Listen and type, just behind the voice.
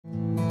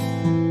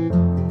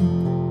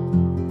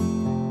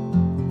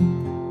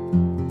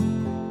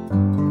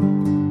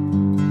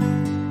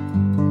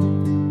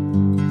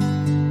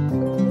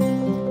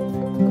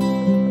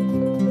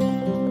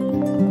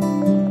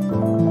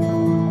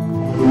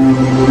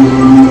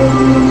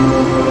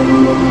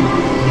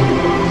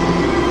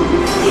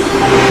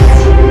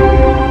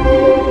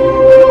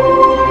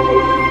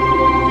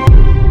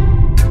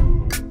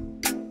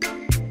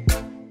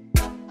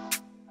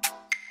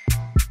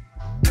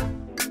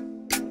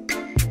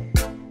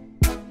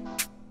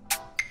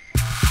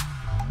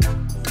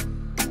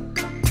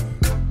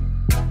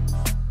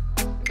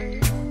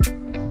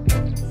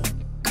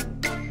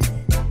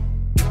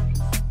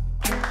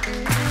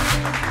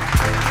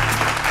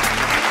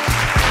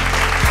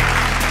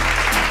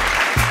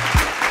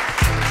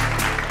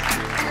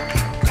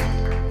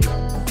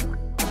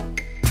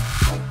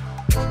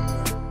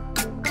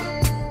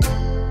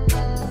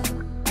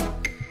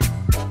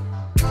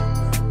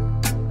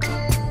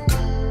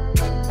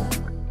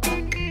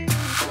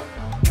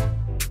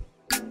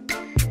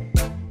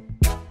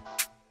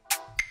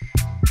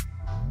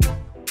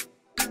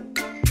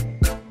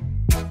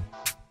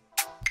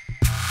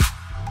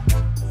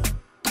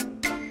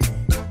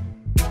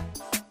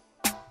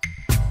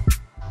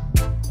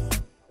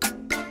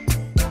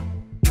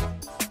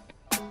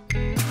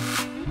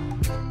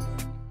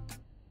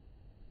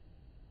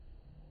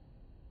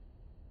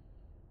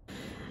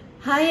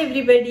Hi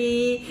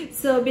everybody.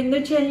 So Bindu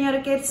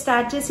Neurologist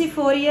start chesi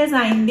 4 years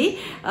అయింది.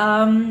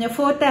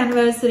 4th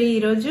anniversary ఈ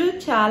రోజు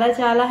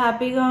చాలా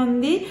హ్యాపీగా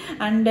ఉంది.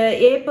 అండ్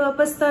ఏ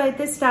పర్పస్ తో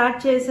అయితే స్టార్ట్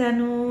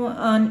చేశాను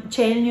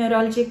చైల్డ్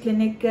న్యూరాలజీ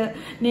క్లినిక్,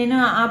 నేను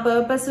ఆ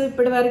పర్పస్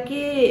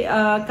ఇప్పటివరకు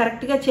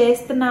కరెక్ట్ గా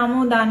చేస్తున్నాము,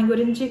 దాని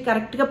గురించి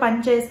కరెక్ట్ గా పని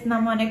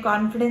చేస్తున్నాము అనే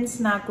కాన్ఫిడెన్స్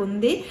నాకు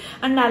ఉంది.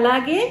 అండ్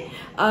అలాగే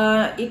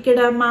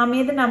ఇక్కడ మా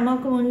మీద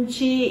నమ్మకం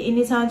ఉంచి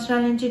ఇన్ని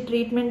సంవత్సరాల నుంచి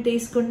ట్రీట్మెంట్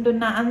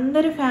తీసుకుంటున్న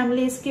అందరి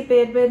ఫ్యామిలీస్ కి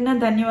పేరున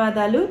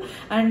ధన్యవాదాలు.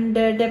 అండ్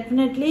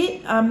డెఫినెట్లీ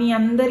మీ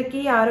అందరికీ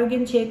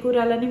ఆరోగ్యం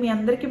చేకూరాలని, మీ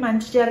అందరికీ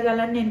మంచి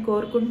జరగాలని నేను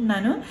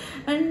కోరుకుంటున్నాను.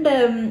 And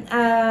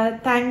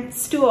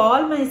thanks to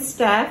all my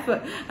staff.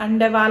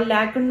 And వాళ్ళు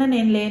లేకుండా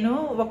నేను లేను,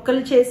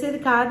 ఒక్కరు చేసేది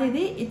కాదు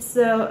ఇది, it's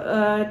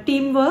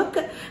team work.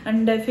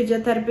 And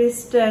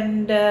physiotherapist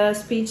and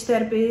speech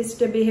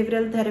therapist,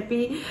 behavioural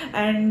therapy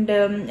and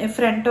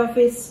front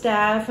office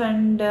staff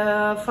and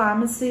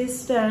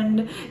pharmacist and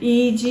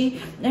EEG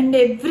and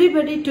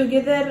everybody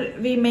together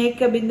we make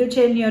a Bindu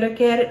Child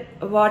Neurocare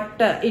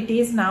what it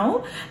is now.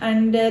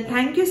 And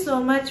thank you so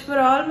much for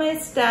all my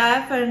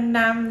staff, and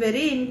I'm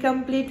very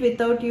incomplete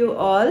without you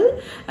all.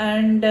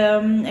 And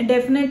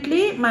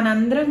definitely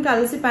manandram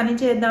kalisi pani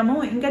cheddaamu,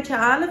 inka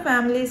chaala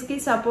families ki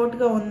support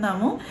ga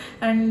undamu.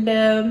 And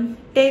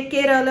take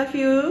care all of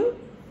you.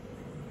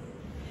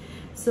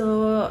 So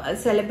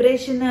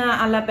celebration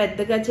అలా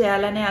పెద్దగా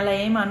చేయాలని అలా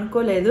ఏం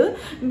అనుకోలేదు,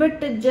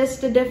 but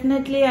just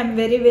definitely I'm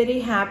very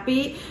happy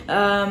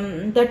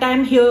that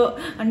I'm here.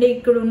 అంటే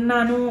ఇక్కడ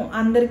ఉన్నాను,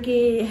 అందరికీ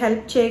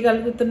హెల్ప్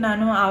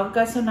చేయగలుగుతున్నాను,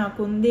 అవకాశం నాకు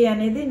ఉంది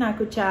అనేది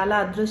నాకు చాలా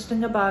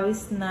అదృష్టంగా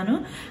భావిస్తున్నాను.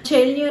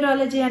 చైల్డ్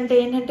న్యూరాలజీ అంటే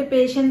ఏంటంటే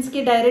పేషెంట్స్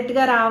కి డైరెక్ట్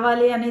గా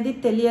రావాలి అనేది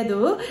తెలియదు.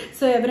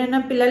 సో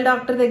ఎవరైనా పిల్లల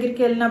డాక్టర్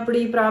దగ్గరికి వెళ్ళినప్పుడు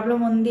ఈ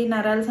ప్రాబ్లం ఉంది,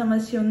 నరాల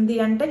సమస్య ఉంది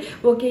అంటే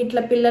ఓకే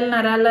ఇట్లా పిల్లల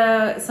నరాల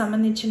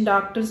సంబంధించిన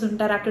డాక్టర్స్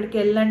ఉంటారు, అక్కడికి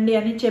వెళ్ళండి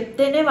అని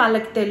చెప్తేనే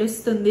వాళ్ళకి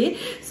తెలుస్తుంది.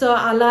 సో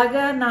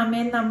అలాగా నా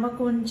మీద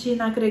నమ్మకం ఉంచి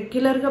నాకు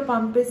రెగ్యులర్ గా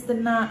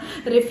పంపిస్తున్న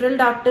రిఫరల్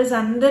డాక్టర్స్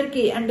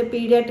అందరికీ, అంటే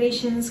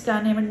పీడియాట్రిషియన్స్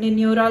కానివ్వండి,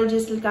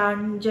 న్యూరాలజిస్టులు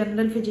కానీ,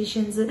 జనరల్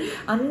ఫిజిషియన్స్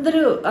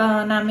అందరూ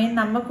నా మీద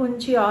నమ్మకం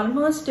ఉంచి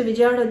ఆల్మోస్ట్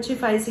విజయవాడ వచ్చి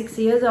 5-6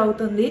 years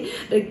అవుతుంది,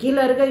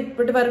 రెగ్యులర్ గా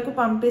ఇప్పటి వరకు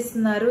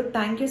పంపిస్తున్నారు.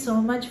 Thank you so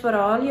much for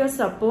all your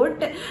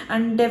support.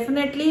 And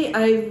definitely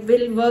I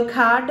will work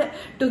hard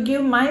to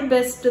give my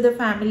best to the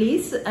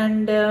families.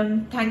 And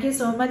thank you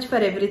so much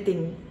for everything.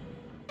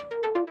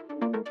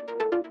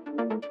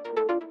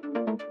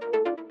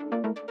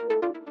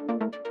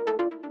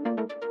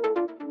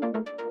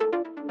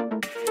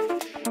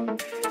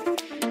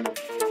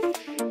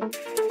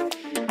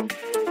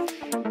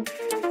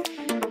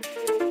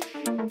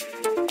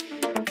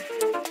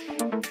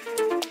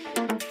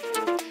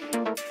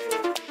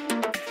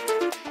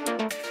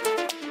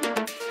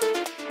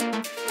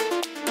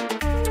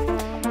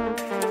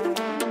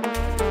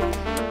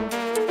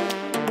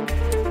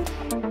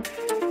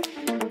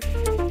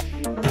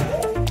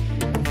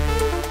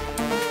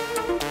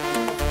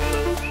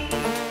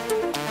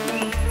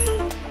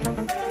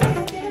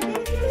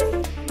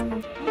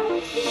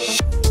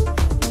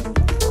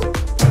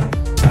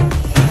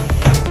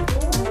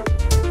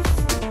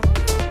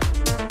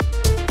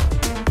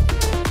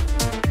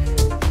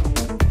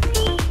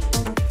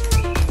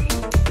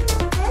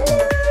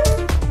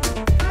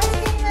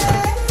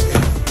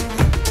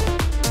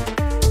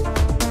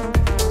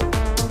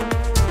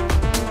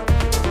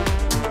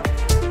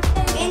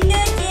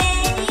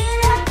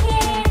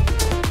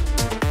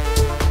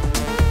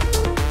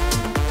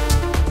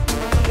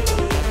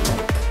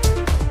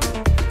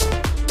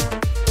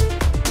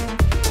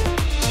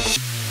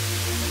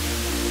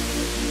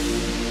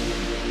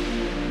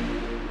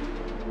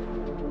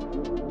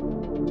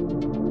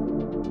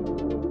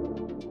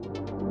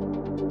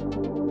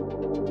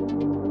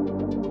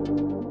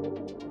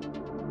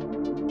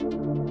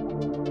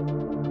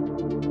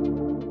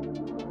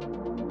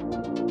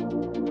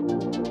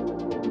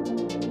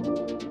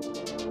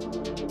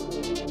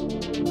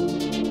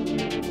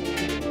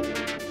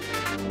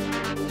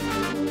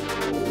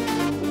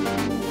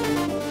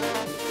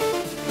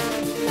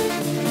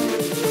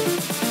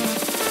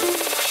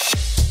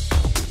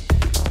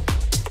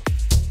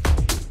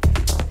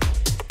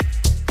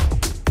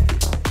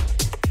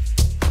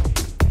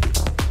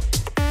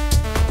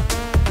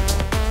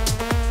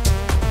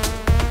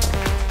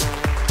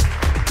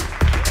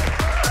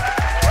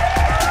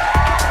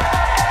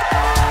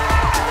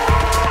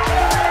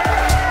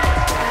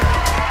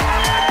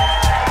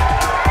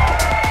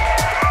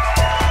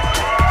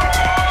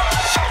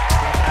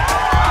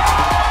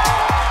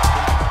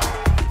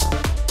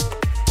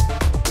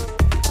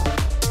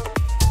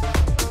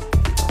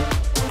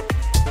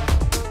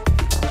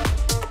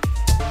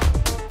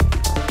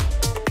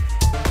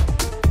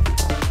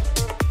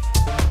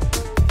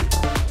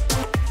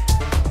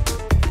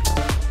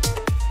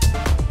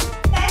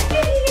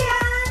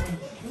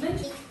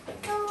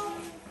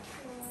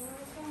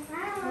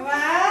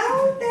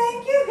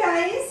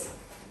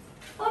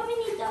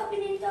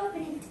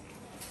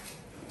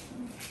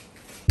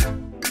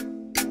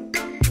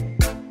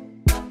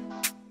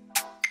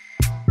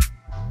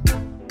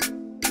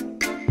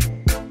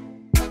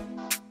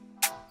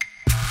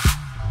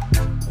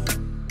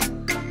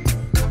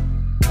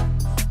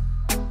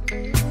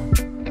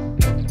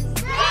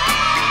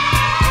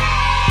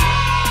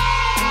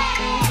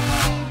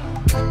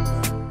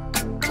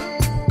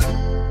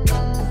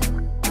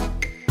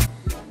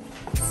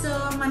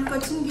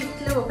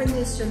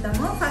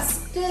 చూద్దాము.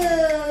 First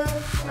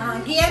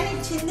గియాన్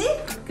ఇచ్చింది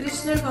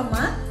కృష్ణుడు బొమ్మ,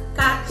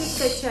 కార్తీక్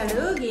తెచ్చాడు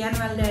గియాన్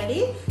వాళ్ళ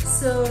daddy.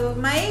 So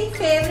my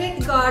favourite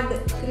God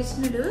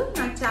కృష్ణుడు,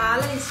 నాకు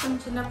చాలా ఇష్టం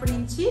చిన్నప్పటి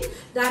నుంచి.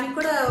 దానికి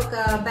కూడా ఒక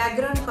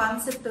బ్యాక్గ్రౌండ్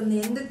కాన్సెప్ట్ ఉంది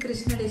ఎందుకు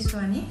కృష్ణుడు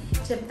ఇష్టం అని,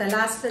 చెప్తా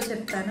లాస్ట్ లో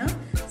చెప్తాను.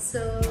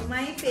 So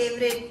my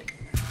favourite.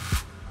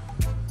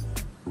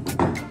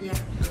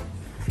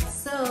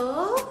 So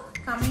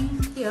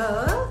coming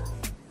here,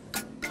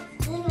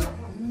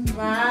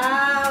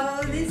 wow,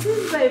 this is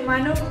by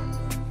Manu.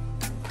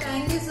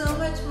 Thank you so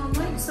much,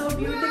 Mama. It's so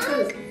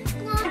beautiful.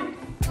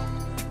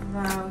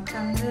 Wow,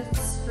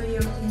 congrats for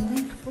your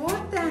clinic.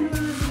 4th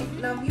anniversary.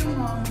 Love you,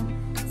 Mom.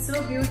 So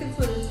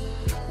beautiful.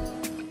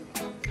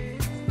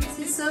 This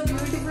is so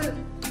beautiful.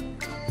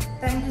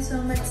 Thank you so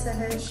much,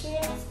 Sahash.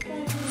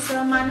 So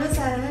Manu,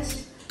 Sahash,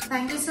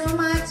 thank you so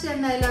much,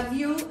 and I love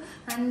you.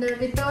 And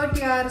without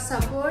your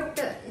support,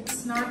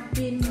 it's not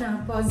been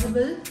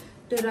possible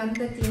to run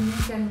the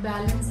clinic and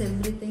balance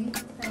everything.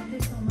 Thank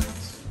you so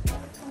much.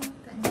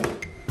 Thank you.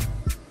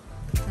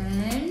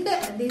 And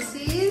this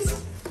is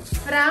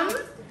from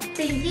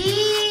Pinky.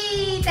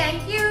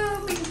 Thank you,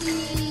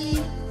 Pinky.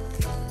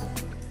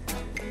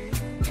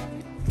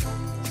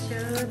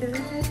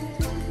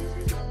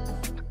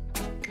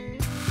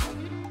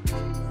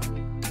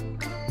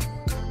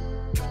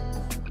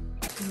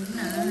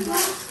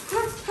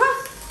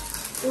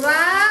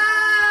 Wow.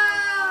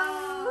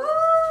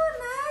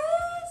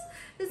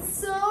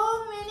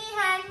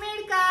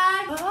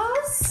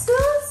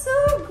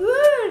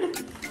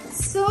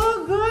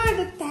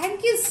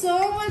 So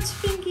much,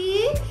 Pinky.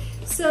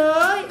 So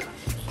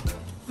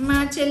మా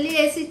చెల్లి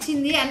వేసి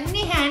ఇచ్చింది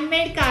అన్ని hand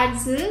made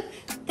cards.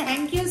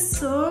 Thank you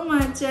so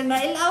much, and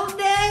I love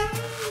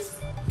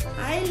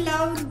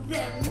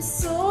them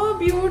so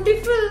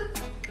beautiful.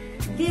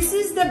 This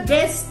is the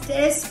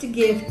best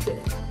gift.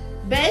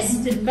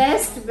 Best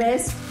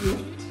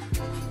gift.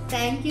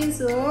 Thank you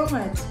so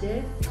much.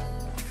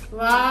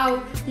 Wow,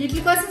 వీటి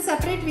కోసం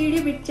separate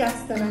video bit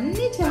చేస్తాను.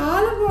 అన్ని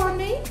చాలా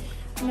బాగున్నాయి.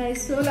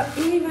 Nice. So,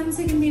 once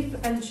again,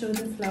 I'll show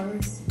the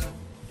flowers.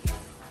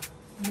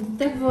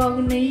 ఎంత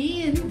బాగున్నాయి.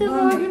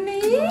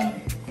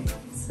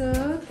 So,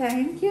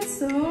 thank you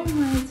so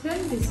much.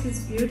 And this is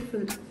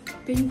beautiful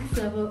pink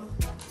flower.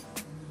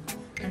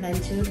 And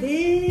I'll show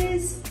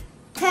this.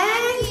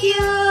 Thank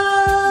you.